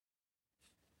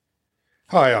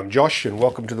Hi, I'm Josh, and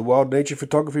welcome to the Wild Nature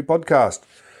Photography Podcast,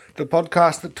 the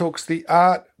podcast that talks the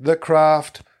art, the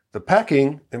craft, the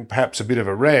packing, and perhaps a bit of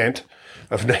a rant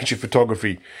of nature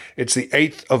photography. It's the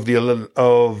 8th of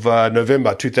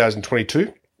November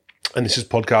 2022, and this is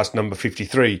podcast number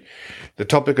 53. The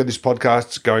topic of this podcast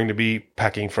is going to be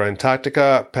packing for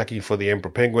Antarctica, packing for the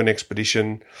Emperor Penguin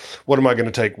expedition. What am I going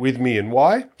to take with me and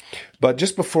why? But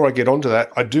just before I get onto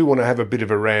that, I do want to have a bit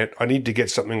of a rant. I need to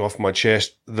get something off my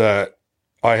chest that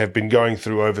I have been going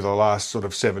through over the last sort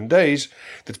of 7 days.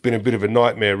 That's been a bit of a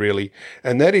nightmare, really.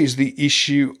 And that is the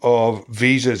issue of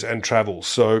visas and travel.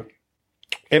 So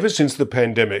ever since the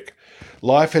pandemic,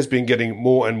 life has been getting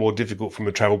more and more difficult from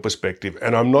a travel perspective.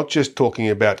 And I'm not just talking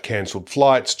about cancelled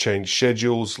flights, changed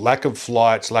schedules, lack of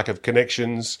flights, lack of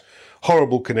connections,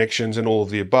 horrible connections, and all of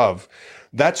the above.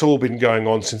 That's all been going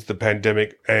on since the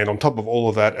pandemic. And on top of all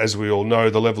of that, as we all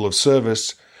know, the level of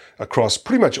service across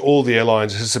pretty much all the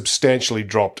airlines has substantially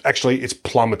dropped. Actually, it's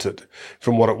plummeted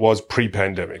from what it was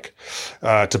pre-pandemic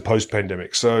to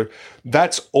post-pandemic. So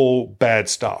that's all bad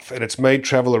stuff. And it's made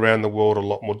travel around the world a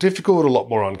lot more difficult, a lot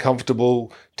more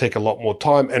uncomfortable, take a lot more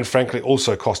time, and frankly,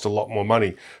 also cost a lot more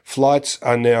money. Flights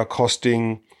are now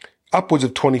costing upwards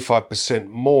of 25%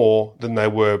 more than they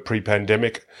were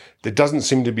pre-pandemic. There doesn't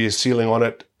seem to be a ceiling on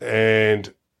it,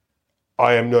 and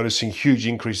I am noticing huge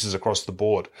increases across the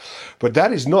board. But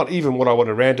that is not even what I want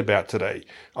to rant about today.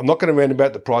 I'm not going to rant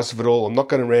about the price of it all. I'm not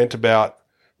going to rant about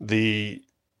the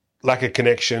lack of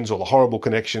connections or the horrible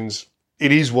connections.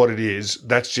 It is what it is.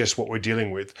 That's just what we're dealing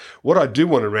with. What I do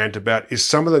want to rant about is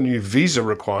some of the new visa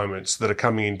requirements that are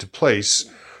coming into place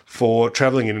for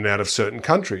traveling in and out of certain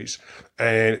countries.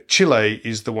 And Chile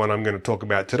is the one I'm going to talk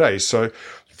about today. So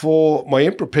for my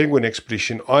Emperor Penguin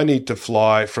expedition, I need to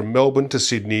fly from Melbourne to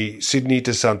Sydney, Sydney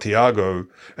to Santiago,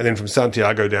 and then from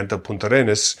Santiago down to Punta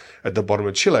Arenas at the bottom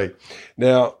of Chile.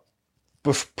 Now,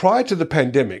 prior to the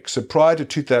pandemic, so prior to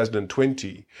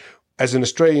 2020, as an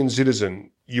Australian citizen,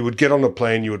 you would get on a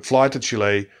plane, you would fly to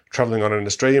Chile, traveling on an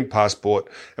Australian passport,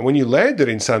 and when you landed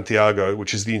in Santiago,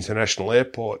 which is the international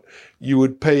airport, you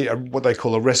would pay what they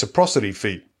call a reciprocity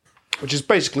fee, which is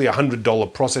basically a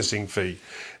 $100 processing fee.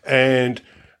 And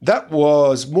that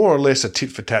was more or less a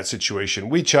tit-for-tat situation.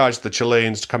 We charged the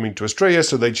Chileans coming to Australia,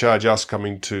 so they charge us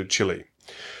coming to Chile.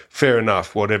 Fair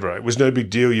enough, whatever. It was no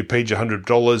big deal. You paid your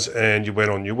 $100 and you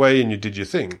went on your way and you did your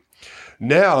thing.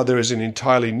 Now there is an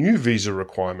entirely new visa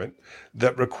requirement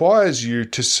that requires you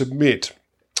to submit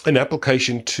an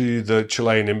application to the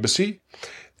Chilean embassy.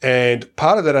 And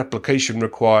part of that application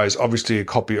requires obviously a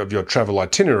copy of your travel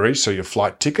itinerary, so your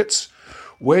flight tickets,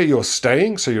 where you're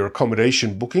staying, so your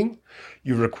accommodation booking.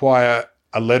 You require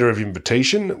a letter of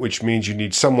invitation, which means you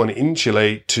need someone in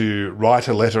Chile to write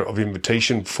a letter of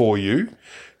invitation for you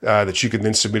that you can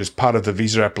then submit as part of the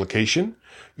visa application.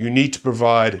 You need to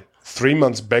provide 3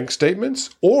 months bank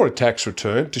statements or a tax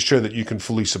return to show that you can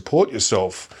fully support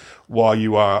yourself while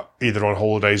you are either on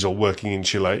holidays or working in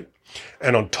Chile.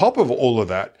 And on top of all of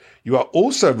that, you are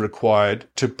also required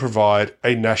to provide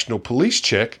a national police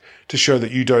check to show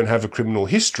that you don't have a criminal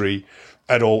history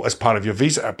at all as part of your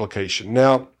visa application.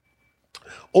 Now,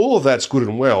 all of that's good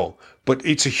and well, but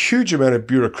it's a huge amount of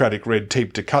bureaucratic red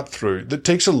tape to cut through that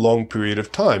takes a long period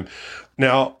of time.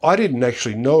 Now, I didn't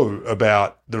actually know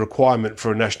about the requirement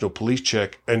for a national police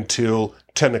check until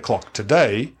 10 o'clock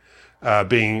today,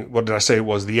 being, what did I say, it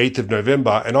was the 8th of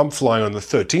November, and I'm flying on the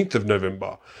 13th of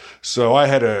November. So I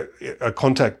had a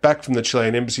contact back from the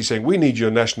Chilean embassy saying, we need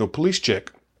your national police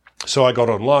check. So I got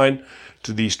online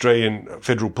to the Australian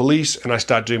Federal Police and I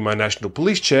start doing my national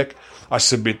police check. I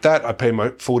submit that. I pay my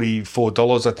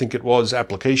 $44, I think it was,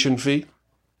 application fee.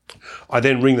 I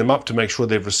then ring them up to make sure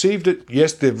they've received it.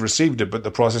 Yes, they've received it, but the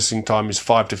processing time is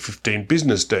 5 to 15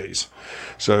 business days.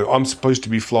 So I'm supposed to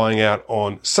be flying out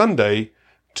on Sunday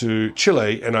to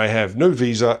Chile and I have no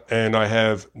visa and I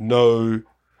have no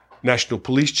national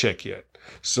police check yet.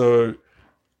 So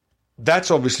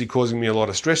that's obviously causing me a lot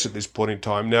of stress at this point in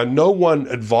time. Now, no one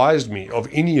advised me of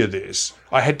any of this.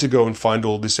 I had to go and find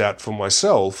all this out for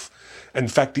myself. In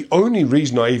fact, the only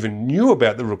reason I even knew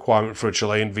about the requirement for a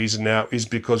Chilean visa now is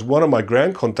because one of my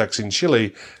ground contacts in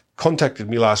Chile contacted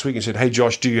me last week and said, hey,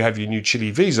 Josh, do you have your new Chile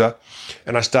visa?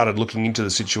 And I started looking into the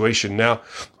situation. Now,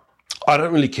 I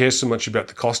don't really care so much about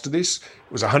the cost of this.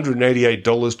 It was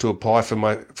 $188 to apply for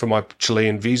my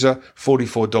Chilean visa,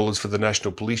 $44 for the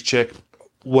national police check.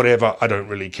 Whatever, I don't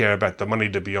really care about the money,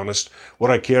 to be honest. What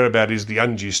I care about is the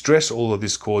undue stress all of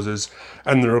this causes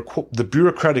and the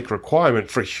bureaucratic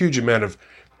requirement for a huge amount of,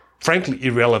 frankly,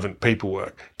 irrelevant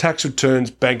paperwork. Tax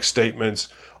returns, bank statements,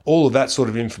 all of that sort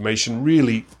of information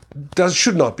really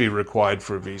should not be required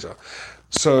for a visa.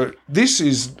 So this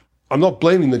is I'm not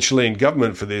blaming the Chilean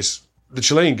government for this. The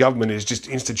Chilean government is just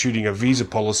instituting a visa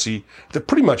policy that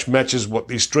pretty much matches what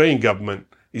the Australian government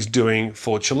is doing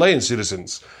for Chilean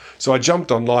citizens. So I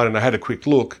jumped online and I had a quick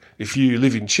look. If you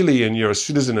live in Chile and you're a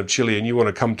citizen of Chile and you want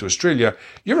to come to Australia,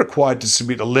 you're required to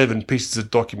submit 11 pieces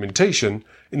of documentation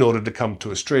in order to come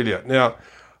to Australia. Now,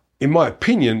 in my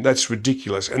opinion, that's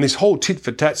ridiculous. And this whole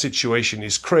tit-for-tat situation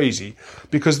is crazy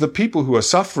because the people who are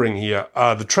suffering here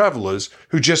are the travellers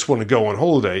who just want to go on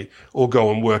holiday or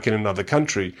go and work in another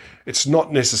country. It's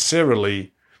not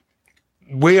necessarily...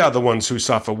 We are the ones who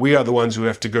suffer. We are the ones who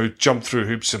have to go jump through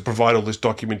hoops and provide all this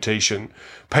documentation,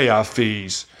 pay our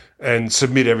fees, and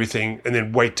submit everything, and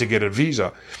then wait to get a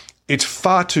visa. It's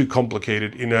far too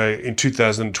complicated in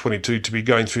 2022 to be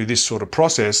going through this sort of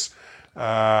process.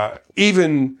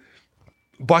 Even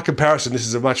by comparison, this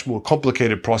is a much more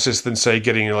complicated process than, say,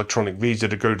 getting an electronic visa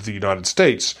to go to the United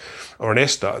States or an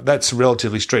ESTA. That's a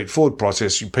relatively straightforward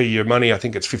process. You pay your money, I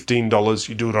think it's $15,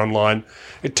 you do it online.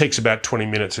 It takes about 20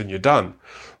 minutes and you're done.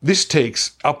 This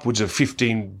takes upwards of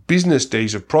 15 business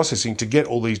days of processing to get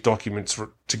all these documents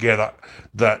together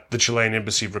that the Chilean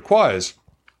embassy requires.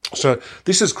 So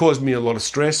this has caused me a lot of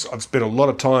stress. I've spent a lot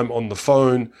of time on the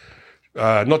phone,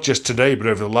 not just today, but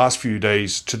over the last few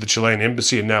days to the Chilean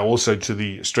embassy and now also to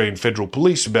the Australian Federal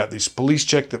Police about this police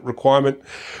check, that requirement,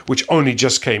 which only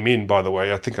just came in, by the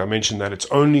way. I think I mentioned that. It's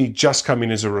only just come in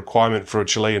as a requirement for a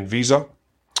Chilean visa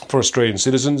for Australian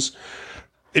citizens.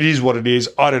 It is what it is.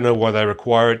 I don't know why they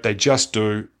require it. They just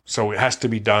do. So it has to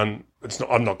be done.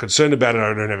 I'm not concerned about it.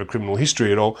 I don't have a criminal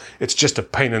history at all. It's just a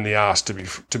pain in the ass, to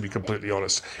be completely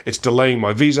honest. It's delaying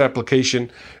my visa application.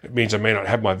 It means I may not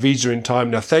have my visa in time.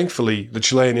 Now, thankfully, the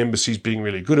Chilean embassy is being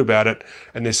really good about it,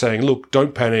 and they're saying, look,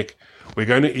 don't panic. We're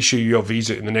going to issue your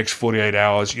visa in the next 48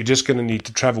 hours. You're just going to need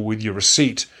to travel with your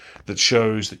receipt that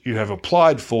shows that you have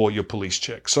applied for your police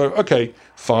check. So, okay,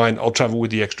 fine, I'll travel with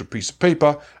the extra piece of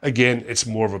paper. Again, it's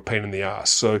more of a pain in the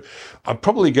ass. So I'm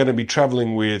probably going to be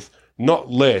traveling with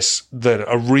not less than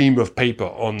a ream of paper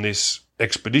on this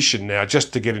expedition now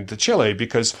just to get into Chile,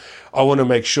 because I want to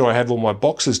make sure I have all my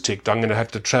boxes ticked. I'm going to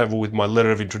have to travel with my letter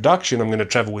of introduction. I'm going to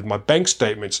travel with my bank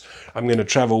statements. I'm going to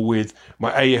travel with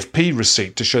my AFP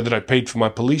receipt to show that I paid for my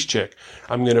police check.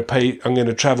 I'm going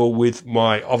to travel with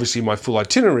my full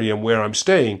itinerary and where I'm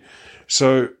staying.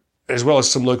 So, as well as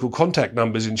some local contact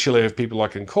numbers in Chile of people I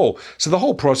can call. So the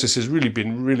whole process has really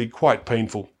been quite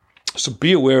painful. So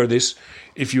be aware of this.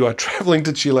 If you are traveling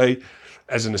to Chile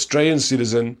as an Australian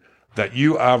citizen, that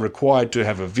you are required to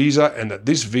have a visa, and that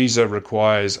this visa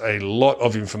requires a lot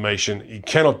of information. You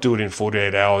cannot do it in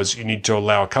 48 hours. You need to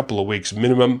allow a couple of weeks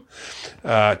minimum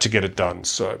to get it done.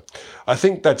 So I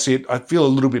think that's it. I feel a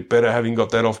little bit better having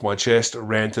got that off my chest,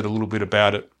 ranted a little bit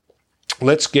about it.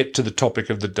 Let's get to the topic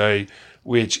of the day,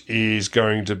 which is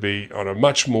going to be, on a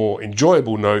much more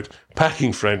enjoyable note,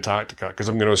 packing for Antarctica, because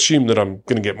I'm going to assume that I'm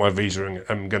going to get my visa and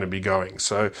I'm going to be going.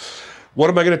 So what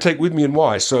am I going to take with me and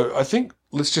why? So I think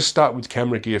let's just start with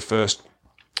camera gear first.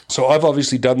 So I've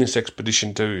obviously done this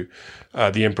expedition to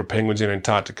the Emperor Penguins in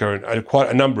Antarctica and quite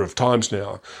a number of times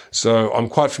now. So I'm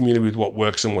quite familiar with what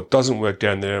works and what doesn't work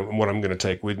down there and what I'm going to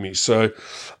take with me. So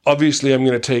obviously I'm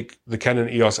going to take the Canon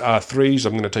EOS R3s.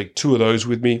 I'm going to take 2 of those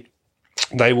with me.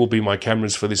 They will be my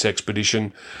cameras for this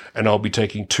expedition, and I'll be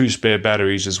taking 2 spare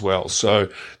batteries as well. So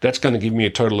that's going to give me a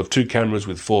total of 2 cameras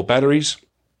with 4 batteries.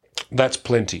 That's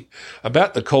plenty.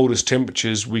 About the coldest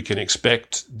temperatures we can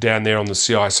expect down there on the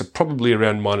sea ice are probably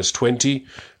around -20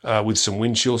 with some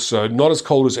wind chill. So not as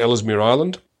cold as Ellesmere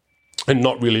Island, and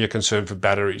not really a concern for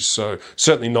batteries. So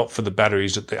certainly not for the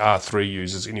batteries that the R3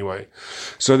 uses anyway.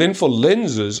 So then for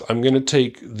lenses, I'm going to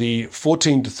take the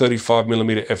 14 to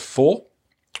 35mm f4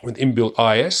 with inbuilt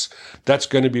IS. That's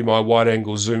going to be my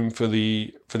wide-angle zoom for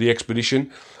the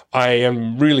expedition. I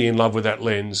am really in love with that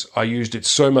lens. I used it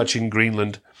so much in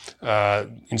Greenland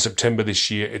in September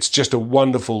this year. It's just a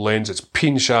wonderful lens. It's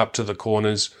pin sharp to the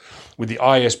corners. With the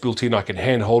IS built in, I can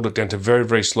hand hold it down to very,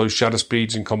 very slow shutter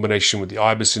speeds in combination with the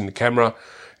IBIS in the camera.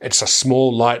 It's a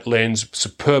small, light lens,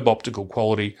 superb optical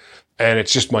quality, and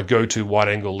it's just my go-to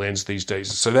wide-angle lens these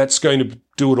days. So that's going to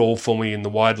do it all for me in the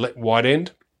wide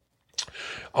end.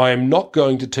 I am not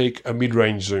going to take a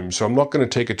mid-range zoom, so I'm not going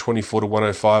to take a 24 to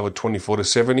 105 or 24 to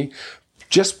 70.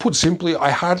 Just put simply, I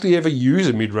hardly ever use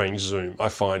a mid-range zoom, I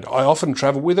find. I often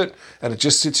travel with it, and it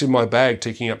just sits in my bag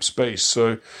taking up space.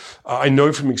 So I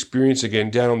know from experience, again,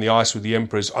 down on the ice with the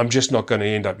Emperors, I'm just not going to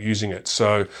end up using it.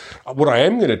 So what I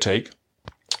am going to take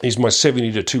is my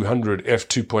 70 to 200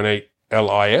 f2.8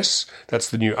 LIS. That's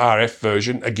the new RF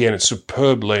version. Again, it's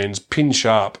superb lens, pin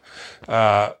sharp,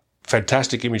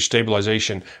 fantastic image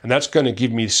stabilization, and that's going to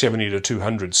give me 70 to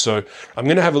 200. So I'm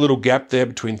going to have a little gap there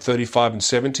between 35 and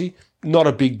 70. Not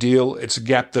a big deal. It's a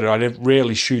gap that I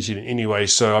rarely shoot in anyway,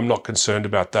 so I'm not concerned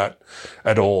about that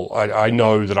at all. I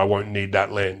know that I won't need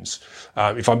that lens.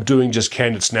 If I'm doing just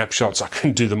candid snapshots, I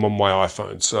can do them on my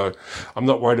iPhone, so I'm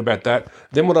not worried about that.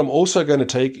 Then what I'm also going to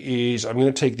take is I'm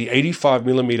going to take the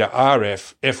 85mm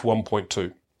RF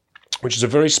f1.2. which is a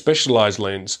very specialized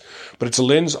lens, but it's a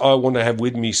lens I want to have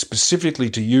with me specifically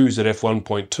to use at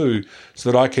f1.2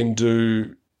 so that I can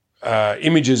do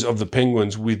images of the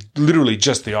penguins with literally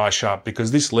just the eye sharp,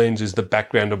 because this lens is the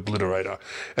background obliterator.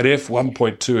 At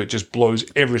f1.2, it just blows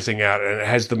everything out, and it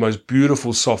has the most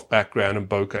beautiful soft background and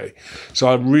bokeh. So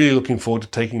I'm really looking forward to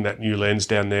taking that new lens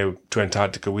down there to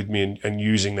Antarctica with me and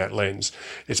using that lens.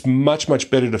 It's much,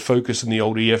 much better to focus than the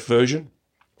old EF version.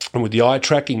 And with the eye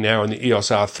tracking now in the EOS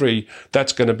R3,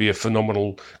 that's going to be a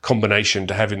phenomenal combination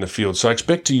to have in the field. So I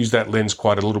expect to use that lens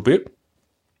quite a little bit.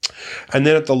 And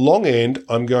then at the long end,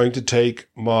 I'm going to take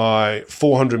my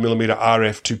 400mm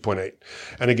RF 2.8.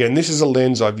 And again, this is a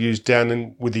lens I've used down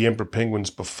in with the Emperor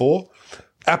Penguins before.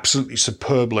 Absolutely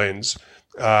superb lens.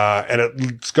 And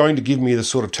it's going to give me the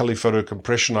sort of telephoto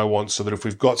compression I want, so that if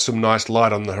we've got some nice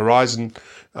light on the horizon,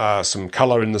 some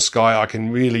color in the sky, I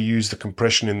can really use the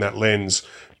compression in that lens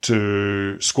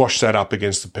to squash that up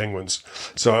against the penguins.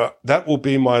 So that will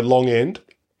be my long end.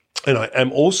 And I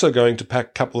am also going to pack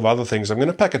a couple of other things. I'm going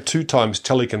to pack a 2x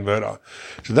teleconverter.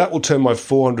 So that will turn my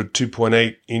 400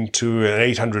 2.8 into an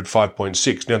 800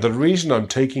 5.6. Now, the reason I'm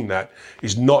taking that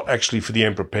is not actually for the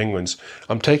Emperor Penguins.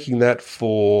 I'm taking that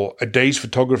for a day's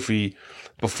photography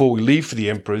before we leave for the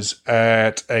Emperors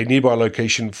at a nearby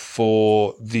location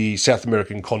for the South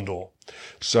American condor.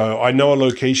 So I know a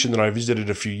location that I visited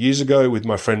a few years ago with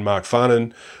my friend Mark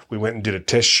Farnan. We went and did a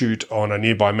test shoot on a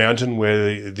nearby mountain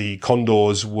where the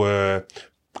condors were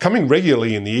coming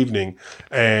regularly in the evening,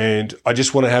 and I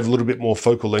just want to have a little bit more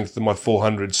focal length than my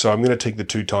 400, so I'm going to take the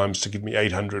 2x to give me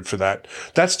 800 for that.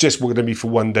 That's just going to be for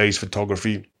one day's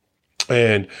photography.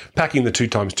 And packing the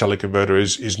 2x teleconverter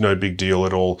is no big deal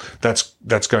at all.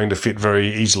 That's going to fit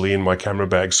very easily in my camera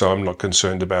bag, so I'm not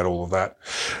concerned about all of that.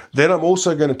 Then I'm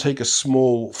also going to take a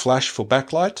small flash for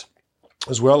backlight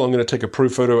as well. I'm going to take a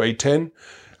Profoto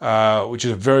A10, which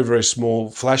is a very, very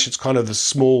small flash. It's kind of the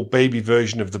small baby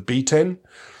version of the B10.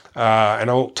 And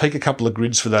I'll take a couple of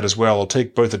grids for that as well. I'll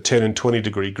take both a 10 and 20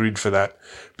 degree grid for that,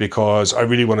 because I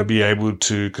really want to be able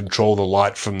to control the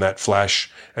light from that flash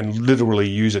and literally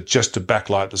use it just to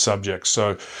backlight the subject.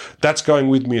 So that's going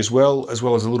with me as well as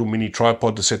a little mini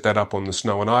tripod to set that up on the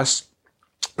snow and ice.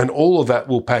 And all of that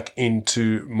will pack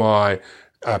into my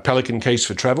Pelican case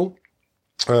for travel.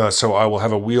 So I will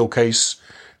have a wheel case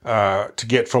to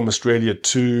get from Australia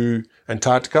to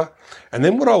Antarctica. And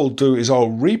then what I will do is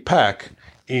I'll repack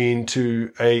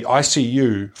into a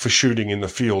ICU for shooting in the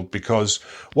field, because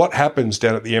what happens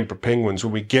down at the Emperor Penguins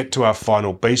when we get to our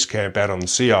final base camp out on the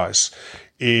sea ice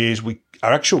is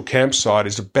our actual campsite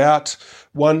is about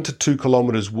 1 to 2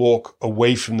 kilometers walk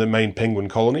away from the main penguin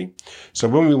colony. So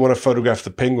when we want to photograph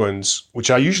the penguins, which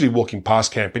are usually walking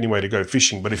past camp anyway to go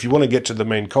fishing, but if you want to get to the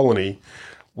main colony,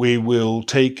 we will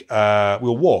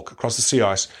we'll walk across the sea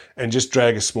ice and just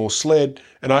drag a small sled,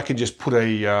 and I can just put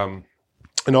an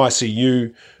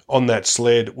ICU on that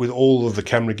sled with all of the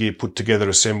camera gear put together,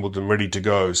 assembled and ready to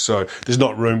go. So there's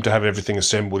not room to have everything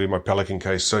assembled in my Pelican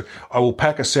case. So I will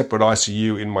pack a separate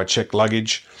ICU in my checked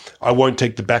luggage. I won't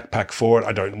take the backpack for it.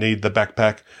 I don't need the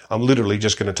backpack. I'm literally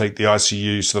just going to take the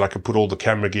ICU so that I can put all the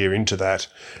camera gear into that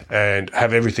and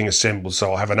have everything assembled.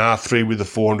 So I'll have an R3 with the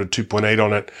 400 2.8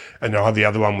 on it, and I'll have the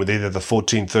other one with either the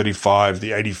 1435,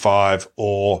 the 85,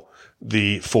 or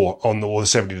the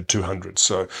 70 to 200.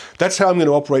 So that's how I'm going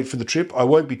to operate for the trip. I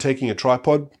won't be taking a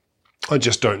tripod. I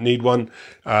just don't need one.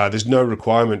 There's no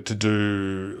requirement to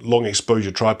do long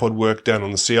exposure tripod work down on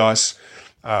the sea ice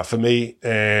for me.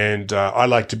 And I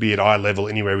like to be at eye level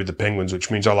anyway with the penguins,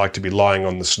 which means I like to be lying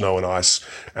on the snow and ice.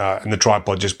 And the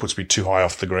tripod just puts me too high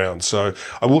off the ground. So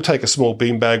I will take a small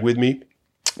beanbag with me,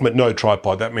 but no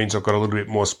tripod. That means I've got a little bit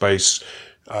more space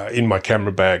in my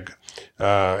camera bag.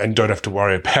 And don't have to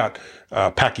worry about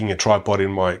packing a tripod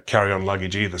in my carry-on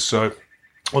luggage either. So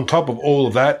on top of all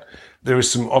of that, there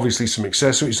is obviously some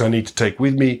accessories I need to take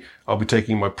with me. I'll be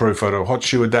taking my Profoto hot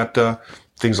shoe adapter,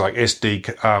 things like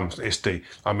CFast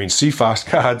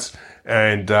cards,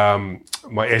 and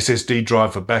my SSD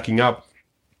drive for backing up.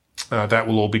 That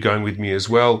will all be going with me as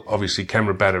well. Obviously,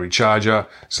 camera battery charger,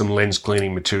 some lens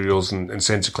cleaning materials and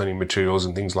sensor cleaning materials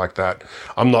and things like that.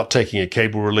 I'm not taking a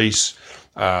cable release.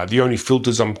 The only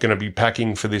filters I'm going to be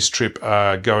packing for this trip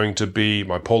are going to be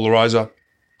my polarizer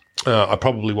I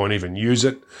probably won't even use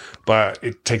it, but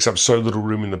it takes up so little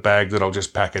room in the bag that I'll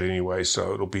just pack it anyway,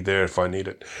 so it'll be there if I need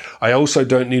it. I also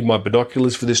don't need my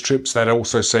binoculars for this trip, so that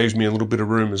also saves me a little bit of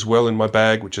room as well in my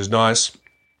bag, which is nice,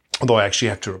 although I actually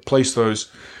have to replace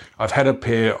those. I've had a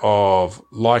pair of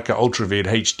Leica Ultravid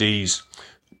HDs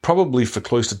probably for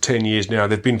close to 10 years now.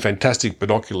 They've been fantastic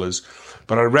binoculars,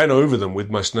 but I ran over them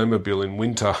with my snowmobile in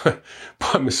winter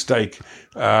by mistake.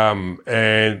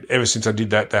 And ever since I did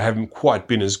that, they haven't quite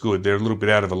been as good. They're a little bit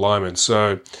out of alignment.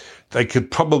 So they could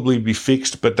probably be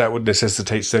fixed, but that would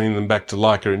necessitate sending them back to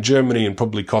Leica in Germany and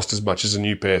probably cost as much as a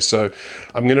new pair. So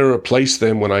I'm going to replace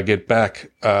them when I get back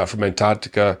from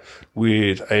Antarctica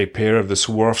with a pair of the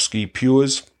Swarovski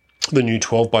Pures, the new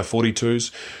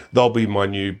 12x42s. They'll be my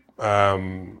new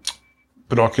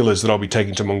binoculars that I'll be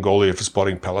taking to Mongolia for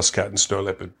spotting Pallas cat and snow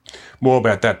leopard. More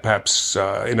about that perhaps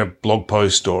in a blog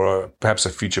post or perhaps a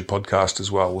future podcast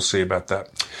as well. We'll see about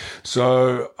that.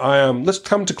 So let's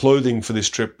come to clothing for this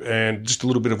trip and just a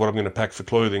little bit of what I'm going to pack for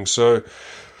clothing. So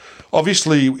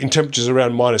obviously in temperatures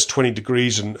around minus 20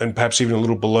 degrees and perhaps even a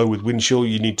little below with wind chill,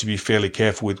 you need to be fairly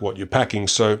careful with what you're packing.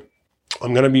 So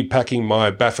I'm going to be packing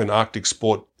my Baffin Arctic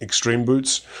Sport Extreme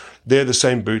boots. They're the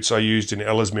same boots I used in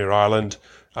Ellesmere Island.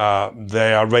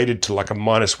 They are rated to like a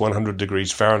minus 100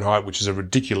 degrees Fahrenheit, which is a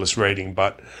ridiculous rating,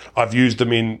 but I've used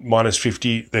them in minus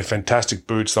 50. They're fantastic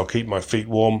boots. They'll keep my feet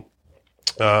warm.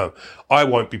 I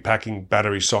won't be packing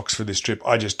battery socks for this trip.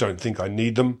 I just don't think I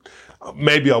need them.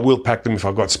 Maybe I will pack them if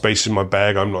I've got space in my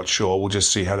bag. I'm not sure. We'll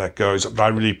just see how that goes. But I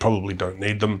really probably don't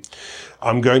need them.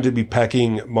 I'm going to be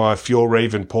packing my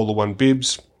Fjallraven Polar One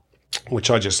bibs,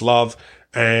 which I just love.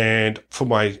 And for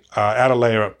my outer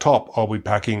layer up top, I'll be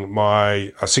packing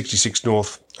my 66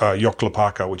 North Jökull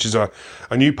parka, which is a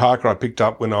new parka I picked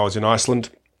up when I was in Iceland,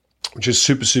 which is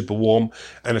super, super warm.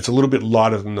 And it's a little bit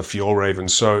lighter than the Fjallraven.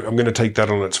 So I'm going to take that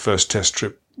on its first test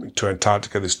trip to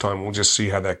Antarctica this time. We'll just see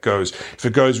how that goes. If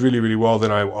it goes really, really well,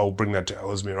 then I'll bring that to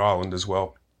Ellesmere Island as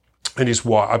well. It is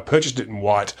white. I purchased it in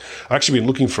white. I've actually been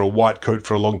looking for a white coat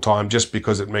for a long time just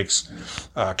because it makes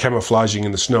camouflaging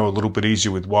in the snow a little bit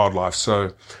easier with wildlife.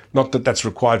 So not that that's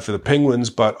required for the penguins,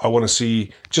 but I want to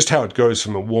see just how it goes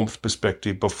from a warmth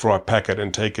perspective before I pack it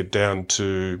and take it down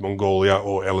to Mongolia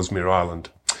or Ellesmere Island.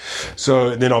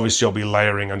 So then obviously I'll be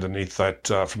layering underneath that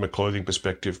from a clothing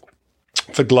perspective.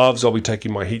 For gloves, I'll be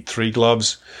taking my Heat 3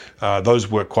 gloves.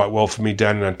 Those work quite well for me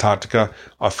down in Antarctica.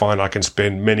 I find I can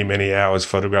spend many, many hours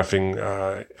photographing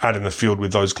out in the field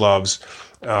with those gloves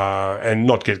and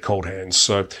not get cold hands.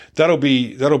 So that'll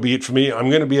be it for me. I'm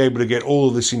going to be able to get all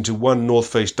of this into one North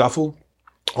Face duffel,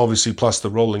 obviously plus the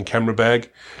rolling camera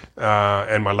bag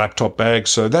and my laptop bag.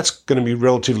 So that's going to be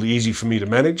relatively easy for me to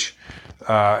manage.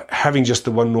 Having just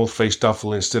the one North Face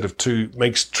duffel instead of two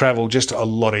makes travel just a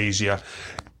lot easier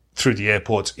through the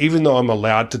airports, even though I'm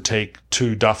allowed to take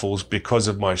two duffels because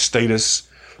of my status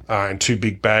and two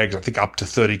big bags, I think up to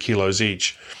 30 kilos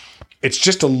each. It's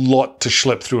just a lot to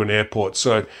schlep through an airport.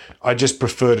 So I just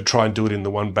prefer to try and do it in the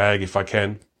one bag if I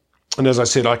can. And as I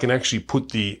said, I can actually put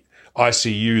the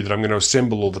ICU that I'm going to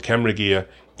assemble all the camera gear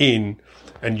in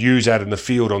and use out in the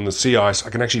field on the sea ice. I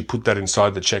can actually put that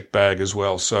inside the checked bag as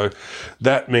well. So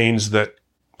that means that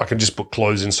I can just put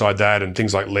clothes inside that and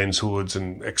things like lens hoods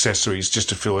and accessories just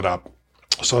to fill it up.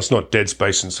 So it's not dead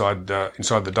space inside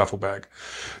the duffel bag.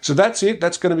 So that's it.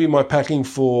 That's going to be my packing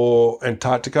for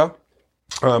Antarctica.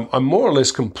 I'm more or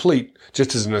less complete,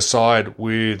 just as an aside,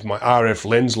 with my RF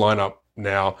lens lineup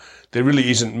now. There really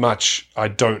isn't much I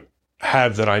don't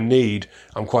have that I need.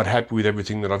 I'm quite happy with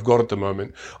everything that I've got at the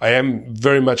moment. I am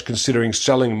very much considering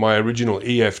selling my original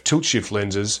EF tilt shift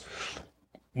lenses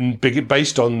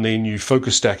based on the new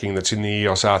focus stacking that's in the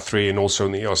EOS R3 and also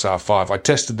in the EOS R5. I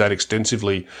tested that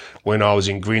extensively when I was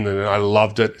in Greenland and I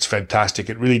loved it. It's fantastic.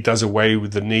 It really does away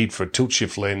with the need for a tilt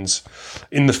shift lens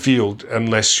in the field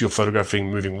unless you're photographing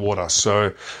moving water.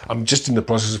 So I'm just in the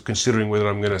process of considering whether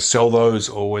I'm going to sell those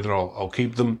or whether I'll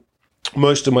keep them.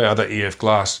 Most of my other EF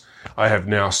glass I have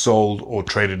now sold or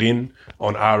traded in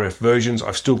on RF versions.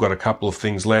 I've still got a couple of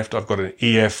things left. I've got an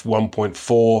EF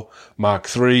 1.4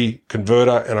 Mark III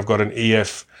converter and I've got an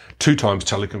EF 2x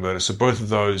teleconverter. So both of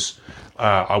those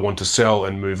I want to sell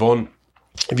and move on.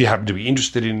 If you happen to be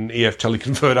interested in an EF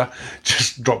teleconverter,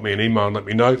 just drop me an email and let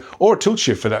me know. Or a tilt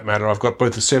shift for that matter. I've got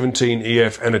both a 17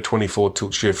 EF and a 24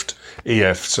 tilt shift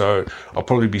EF. So I'll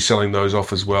probably be selling those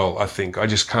off as well, I think. I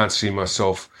just can't see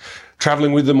myself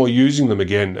traveling with them or using them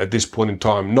again at this point in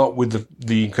time, not with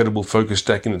the incredible focus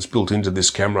stacking that's built into this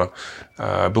camera,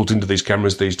 built into these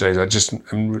cameras these days. I just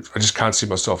can't see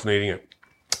myself needing it.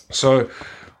 So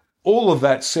all of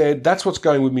that said, that's what's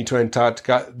going with me to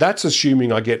Antarctica. That's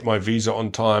assuming I get my visa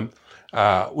on time.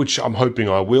 which I'm hoping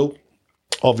I will.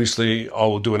 Obviously, I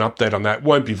will do an update on that.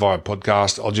 Won't be via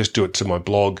podcast. I'll just do it to my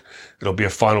blog. It'll be a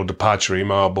final departure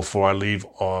email before I leave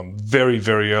very,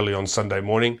 very early on Sunday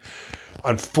morning.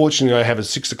 Unfortunately, I have a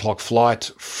 6 o'clock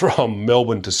flight from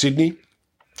Melbourne to Sydney.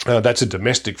 That's a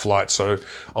domestic flight, so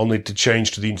I'll need to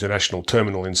change to the international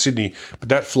terminal in Sydney. But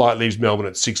that flight leaves Melbourne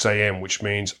at 6 a.m., which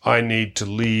means I need to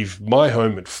leave my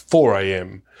home at 4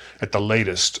 a.m. at the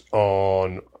latest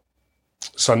on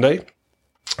Sunday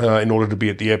in order to be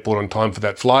at the airport on time for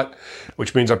that flight,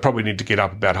 which means I probably need to get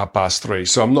up about 3:30.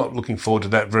 So I'm not looking forward to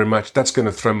that very much. That's going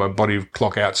to throw my body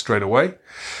clock out straight away.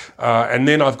 And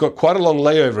then I've got quite a long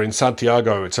layover in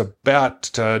Santiago. It's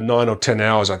about 9 or 10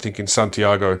 hours, I think, in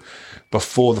Santiago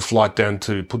before the flight down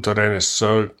to Punta Arenas.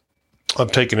 So I'm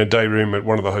taking a day room at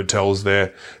one of the hotels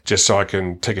there just so I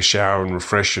can take a shower and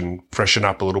refresh and freshen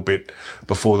up a little bit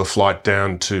before the flight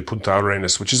down to Punta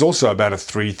Arenas, which is also about a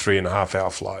 3.5 hour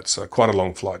flight. So quite a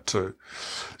long flight too.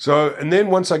 So, and then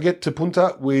once I get to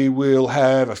Punta, we will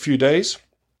have a few days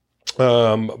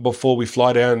before we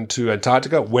fly down to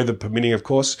Antarctica, weather permitting, of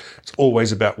course. It's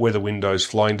always about weather windows,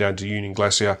 flying down to Union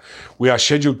Glacier. We are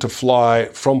scheduled to fly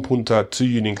from Punta to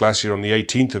Union Glacier on the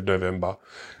 18th of November.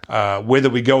 Whether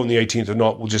we go on the 18th or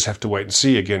not, we'll just have to wait and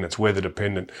see. Again, it's weather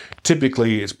dependent.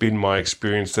 Typically, it's been my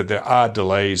experience that there are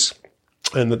delays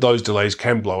and that those delays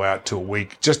can blow out to a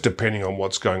week, just depending on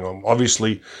what's going on.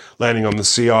 Obviously, landing on the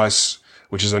sea ice,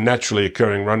 which is a naturally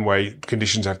occurring runway,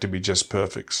 conditions have to be just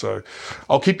perfect. So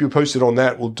I'll keep you posted on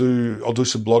that. I'll do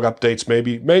some blog updates,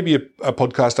 maybe a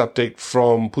podcast update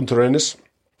from Punta Arenas,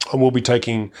 and we'll be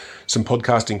taking some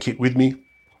podcasting kit with me.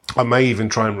 I may even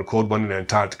try and record one in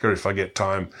Antarctica if I get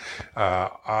time.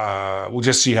 We'll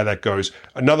just see how that goes.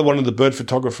 Another one of the Bird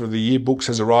Photographer of the Year books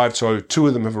has arrived, so 2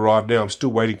 of them have arrived now. I'm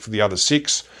still waiting for the other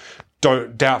 6.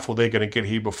 Doubtful they're going to get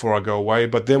here before I go away.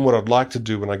 But then what I'd like to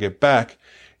do when I get back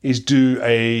is do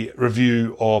a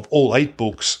review of all 8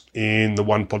 books in the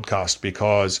one podcast,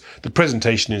 because the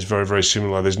presentation is very, very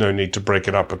similar. There's no need to break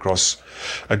it up across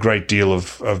a great deal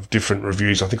of different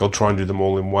reviews. I think I'll try and do them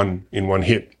all in one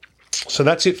hit. So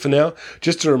that's it for now.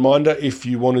 Just a reminder, if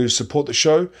you want to support the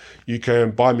show, you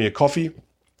can buy me a coffee.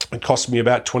 It costs me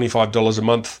about $25 a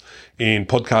month in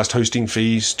podcast hosting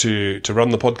fees to run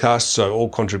the podcast. So all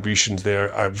contributions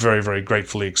there are very, very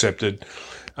gratefully accepted.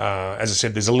 As I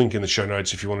said, there's a link in the show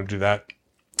notes if you want to do that.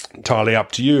 Entirely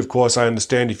up to you. Of course, I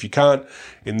understand if you can't.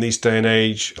 In this day and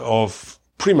age of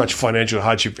pretty much financial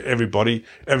hardship for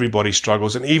everybody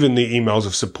struggles, and even the emails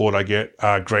of support I get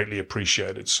are greatly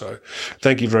appreciated. So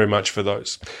thank you very much for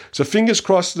those. So fingers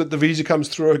crossed that the visa comes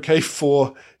through okay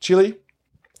for Chile.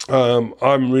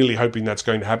 I'm really hoping that's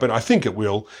going to happen. I think it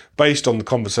will, based on the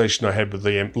conversation I had with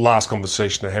the last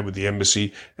conversation I had with the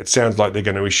embassy. It sounds like they're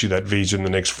going to issue that visa in the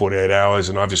next 48 hours,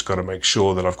 and I've just got to make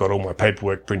sure that I've got all my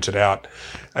paperwork printed out,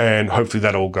 and hopefully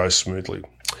that all goes smoothly.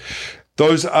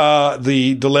 Those are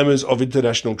the dilemmas of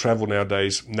international travel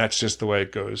nowadays, and that's just the way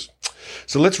it goes.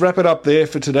 So let's wrap it up there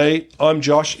for today. I'm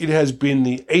Josh. It has been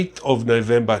the 8th of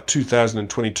November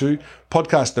 2022,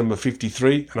 podcast number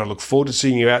 53, and I look forward to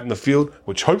seeing you out in the field,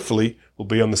 which hopefully will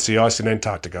be on the sea ice in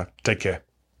Antarctica. Take care.